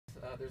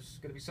there's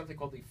going to be something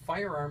called the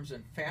Firearms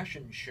and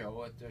Fashion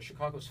Show at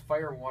Chicago's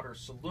Fire and Water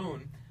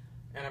Saloon.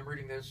 And I'm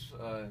reading this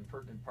in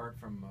pertinent part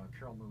from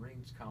Carol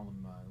Marine's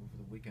column over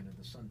the weekend in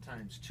the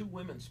Sun-Times. 2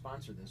 women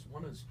sponsor this.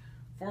 One is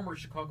former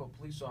Chicago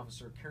police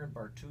officer Karen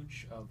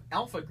Bartuch of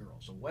Alpha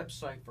Girls, a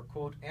website for,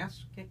 quote,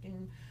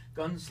 ass-kicking,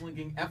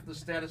 gunslinging, F the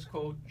status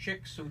quo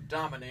chicks who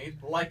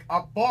dominate like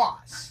a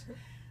boss.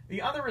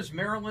 The other is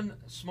Marilyn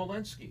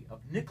Smolenski of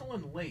Nickel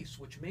and Lace,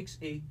 which makes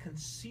a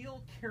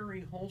concealed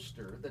carry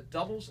holster that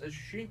doubles as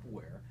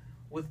shapewear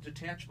with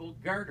detachable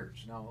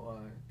garters. Now,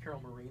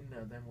 Carol Marine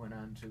then went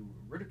on to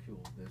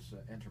ridicule this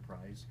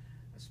enterprise,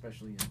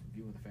 especially in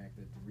view of the fact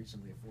that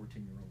recently a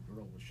 14-year-old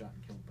girl was shot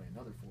and killed by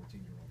another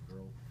 14-year-old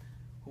girl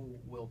who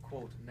will,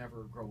 quote,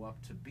 never grow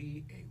up to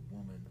be a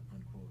woman,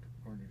 unquote,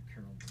 according to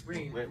Carol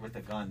Marine. With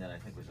a gun that I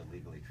think was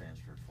illegally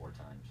transferred 4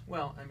 times.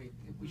 Well, I mean,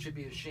 we should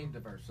be ashamed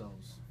of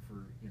ourselves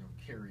for,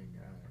 carrying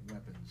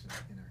weapons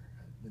in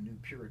the new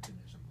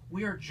Puritanism.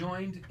 We are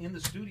joined in the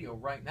studio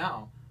right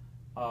now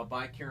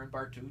by Karen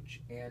Bartuch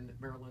and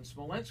Marilyn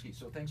Smolenski.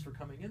 So thanks for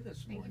coming in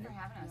this morning. Thank you for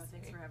having us.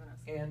 Thanks for having us.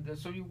 And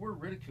so you were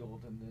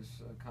ridiculed in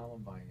this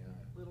column by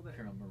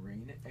Carol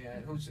Marine,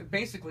 who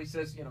basically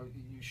says,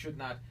 you should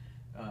not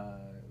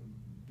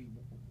be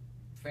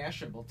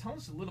fashionable. Tell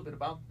us a little bit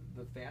about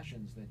the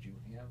fashions that you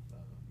have,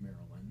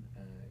 Marilyn,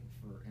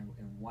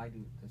 and why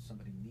does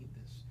somebody need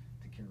this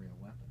to carry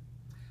a weapon?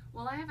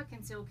 Well, I have a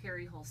concealed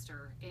carry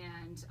holster,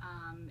 and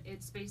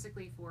it's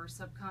basically for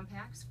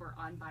subcompacts for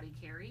on-body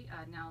carry.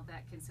 Now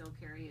that concealed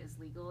carry is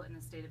legal in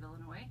the state of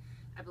Illinois,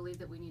 I believe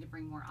that we need to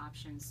bring more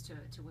options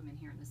to women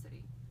here in the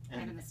city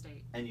and in the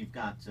state. And you've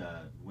got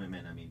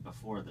women, I mean,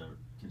 before the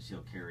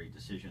concealed carry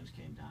decisions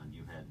came down,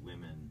 you had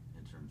women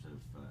in terms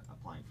of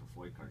applying for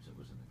FOID cards. It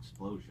was an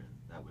explosion.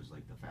 That was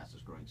like the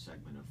fastest growing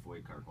segment of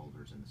FOID card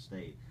holders in the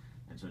state.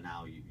 And so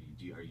now,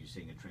 are you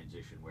seeing a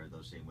transition where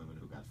those same women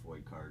who got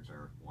FOID cards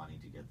are wanting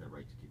to get their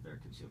right to keep their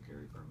concealed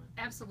carry permit?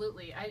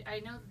 Absolutely. I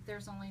know that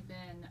there's only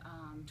been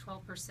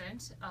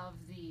 12% of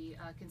the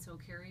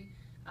concealed carry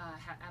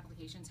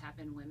applications have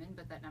been women,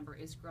 but that number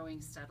is growing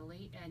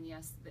steadily. And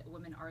yes,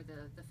 women are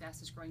the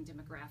fastest growing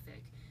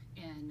demographic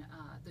in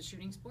the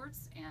shooting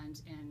sports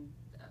and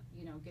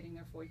getting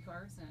their FOID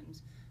cards. And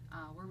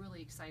we're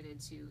really excited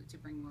to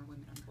bring more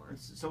women on board.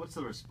 So what's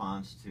the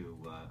response to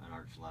an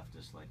arch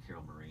leftist like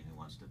Carol Marine who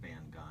wants to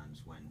ban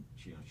guns when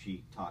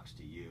she talks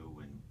to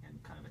you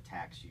and kind of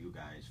attacks you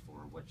guys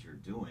for what you're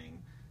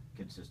doing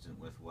consistent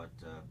with what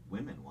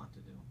women want to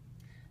do?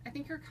 I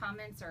think her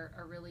comments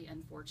are really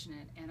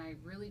unfortunate, and I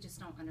really just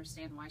don't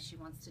understand why she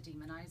wants to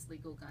demonize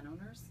legal gun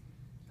owners.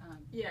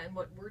 Yeah, and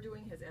what we're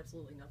doing has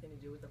absolutely nothing to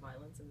do with the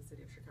violence in the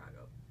city of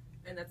Chicago.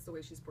 And that's the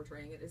way she's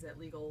portraying it, is that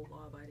legal,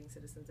 law-abiding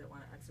citizens that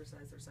want to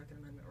exercise their Second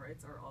Amendment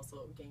rights are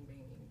also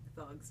gang-banging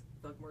thugs,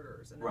 thug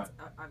murderers, and that's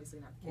obviously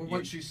not the case. Well,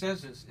 what she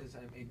says is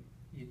I mean,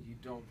 you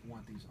don't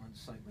want these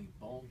unsightly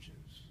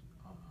bulges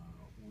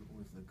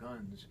with the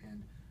guns,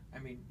 and I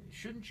mean,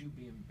 shouldn't you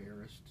be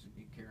embarrassed to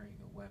be carrying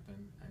a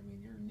weapon? I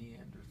mean, you're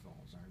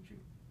Neanderthals, aren't you?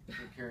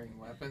 For carrying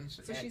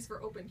weapons. So she's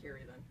for open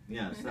carry then.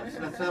 Yes,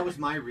 that was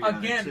my read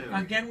on it too.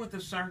 Again with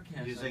the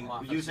sarcasm.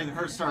 Using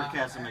her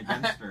sarcasm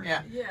against her.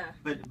 Yeah.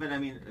 But I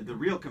mean, the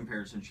real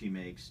comparison she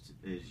makes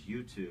is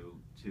you two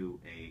to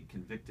a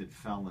convicted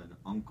felon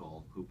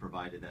uncle who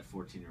provided that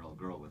 14-year-old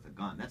girl with a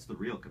gun. That's the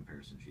real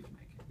comparison she's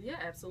making. Yeah,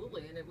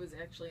 absolutely, and it was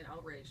actually an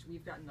outrage.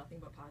 We've gotten nothing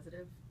but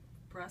positive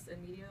press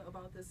and media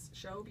about this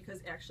show because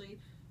actually,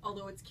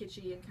 although it's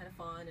kitschy and kind of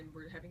fun and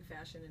we're having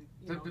fashion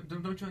and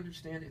don't you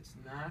understand? It's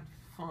not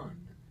fun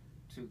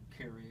to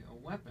carry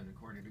a weapon,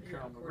 according to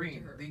Carol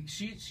Marine.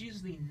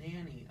 She's the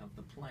nanny of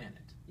the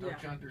planet.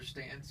 Don't you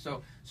understand?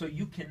 So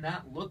you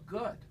cannot look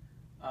good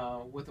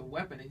with a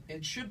weapon.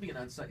 It should be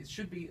it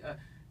should be a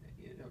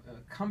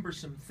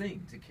cumbersome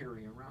thing to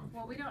carry around.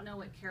 Well, we don't know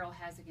what Carol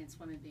has against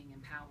women being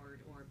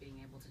empowered or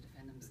being able to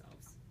defend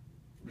themselves.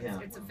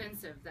 It's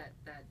offensive that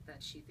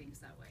she thinks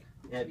that way.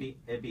 Yeah,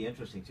 it'd be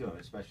interesting too,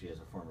 especially as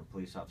a former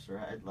police officer.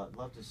 I'd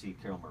love to see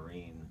Carol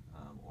Marine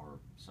or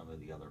some of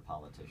the other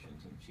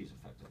politicians, and she's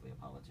effectively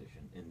a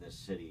politician in this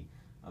city,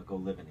 go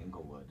live in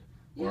Inglewood,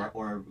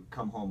 or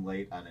come home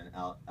late on an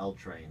L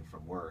train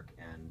from work,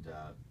 and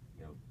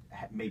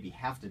maybe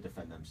have to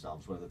defend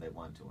themselves whether they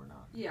want to or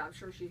not. Yeah, I'm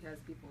sure she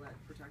has people that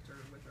protect her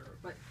with her,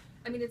 but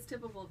I mean, it's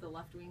typical of the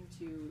left wing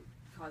to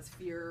cause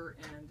fear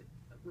and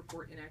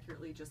report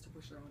inaccurately just to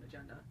push their own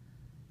agenda.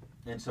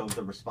 And so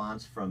the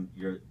response from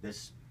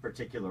this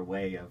particular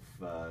way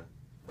of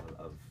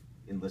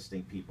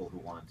enlisting people who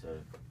want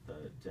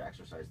to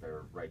exercise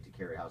their right to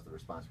carry, how's the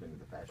response been to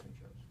the fashion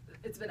shows?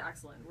 It's been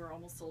excellent. We're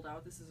almost sold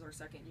out. This is our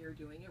second year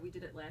doing it. We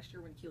did it last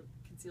year when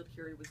concealed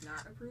carry was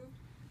not approved,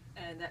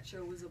 and that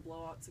show was a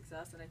blowout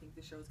success, and I think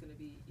the show is going to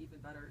be even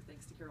better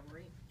thanks to Carol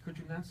Marine. Could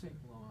you not say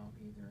blowout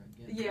either?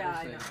 Again, yeah,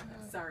 I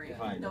know. Sorry.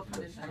 No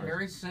pun intended. I'm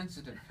very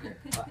sensitive here.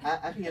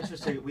 I'd be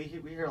interested. We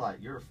hear a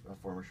lot. You're a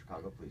former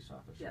Chicago police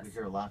officer. Yes. We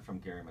hear a lot from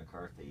Gary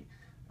McCarthy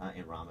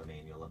and Rahm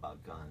Emanuel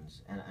about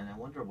guns, and I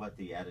wonder what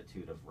the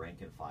attitude of rank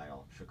and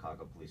file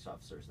Chicago police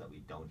officers that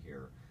we don't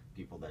hear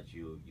people that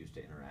you used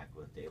to interact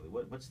with daily.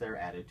 What's their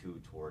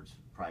attitude towards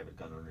private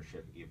gun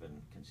ownership,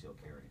 even concealed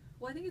carry?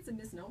 Well, I think it's a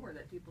misnomer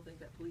that people think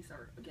that police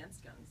are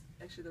against guns.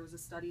 Actually, there was a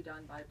study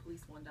done by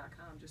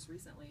police1.com just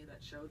recently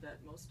that showed that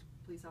most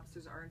police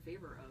officers are in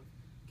favor of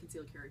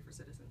concealed carry for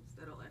citizens.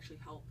 That'll actually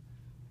help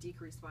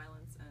decrease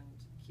violence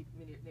and keep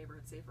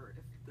neighborhoods safer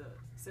if the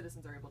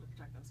citizens are able to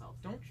protect themselves.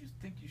 Don't you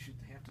think you should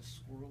have to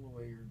squirrel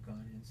away your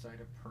gun inside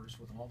a purse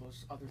with all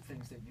those other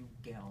things that you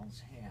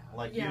gals have?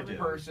 Like Yeah, you do.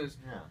 Purses.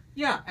 Yeah.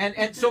 Yeah,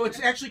 and so it's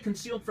actually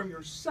concealed from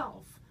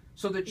yourself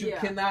so that you Yeah.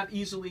 cannot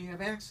easily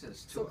have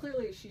access to So it.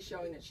 clearly she's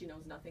showing that she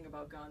knows nothing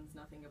about guns,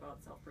 nothing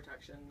about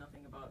self-protection,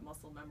 nothing about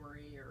muscle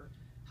memory or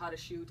how to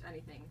shoot,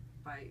 anything,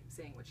 by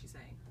saying what she's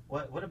saying.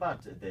 What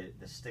about the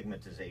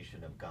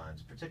stigmatization of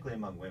guns, particularly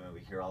among women?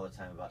 We hear all the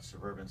time about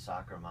suburban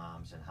soccer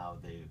moms and how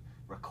they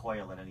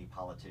recoil at any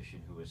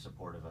politician who is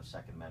supportive of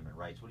Second Amendment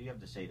rights. What do you have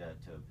to say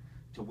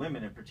to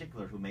women in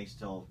particular who may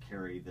still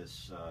carry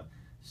this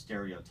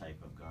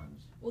stereotype of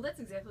guns? Well, that's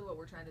exactly what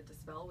we're trying to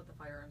dispel with the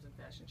firearms and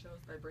fashion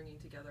shows by bringing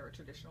together a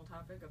traditional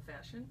topic of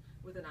fashion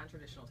with a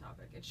non-traditional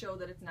topic and show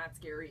that it's not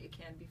scary, it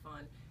can be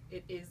fun,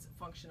 it is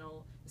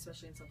functional,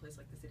 especially in some place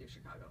like the city of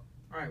Chicago.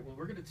 All right, well,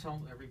 we're going to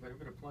tell everybody, we're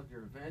going to plug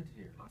your event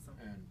here. Awesome.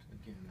 And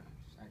again,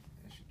 I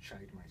should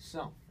chide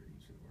myself for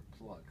using the word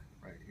plug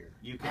right here.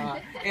 You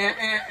can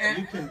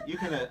you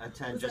can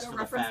attend Was just that a for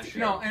the reference to fashion.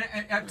 No,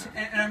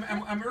 and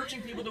I'm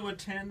urging people to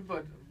attend,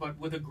 but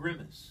with a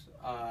grimace.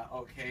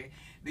 Okay,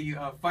 the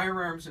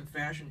Firearms and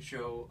Fashion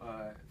Show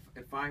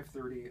at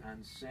 5:30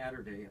 on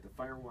Saturday at the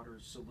Firewater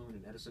Saloon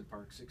in Edison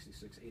Park,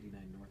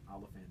 6689 North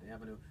Oliphant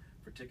Avenue.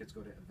 For tickets, go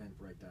to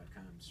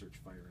eventbrite.com, search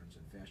Firearms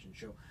and Fashion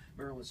Show.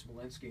 Marilyn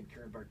Smolenski and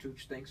Karen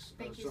Bartuch, thanks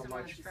Thank you so so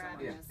much. much for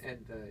having us.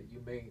 And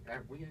you may,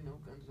 we had no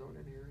gun zone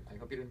in here. I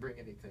hope you didn't bring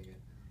anything in.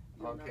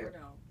 You'll Okay. never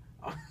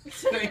know.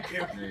 Thank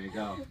you. There you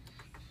go.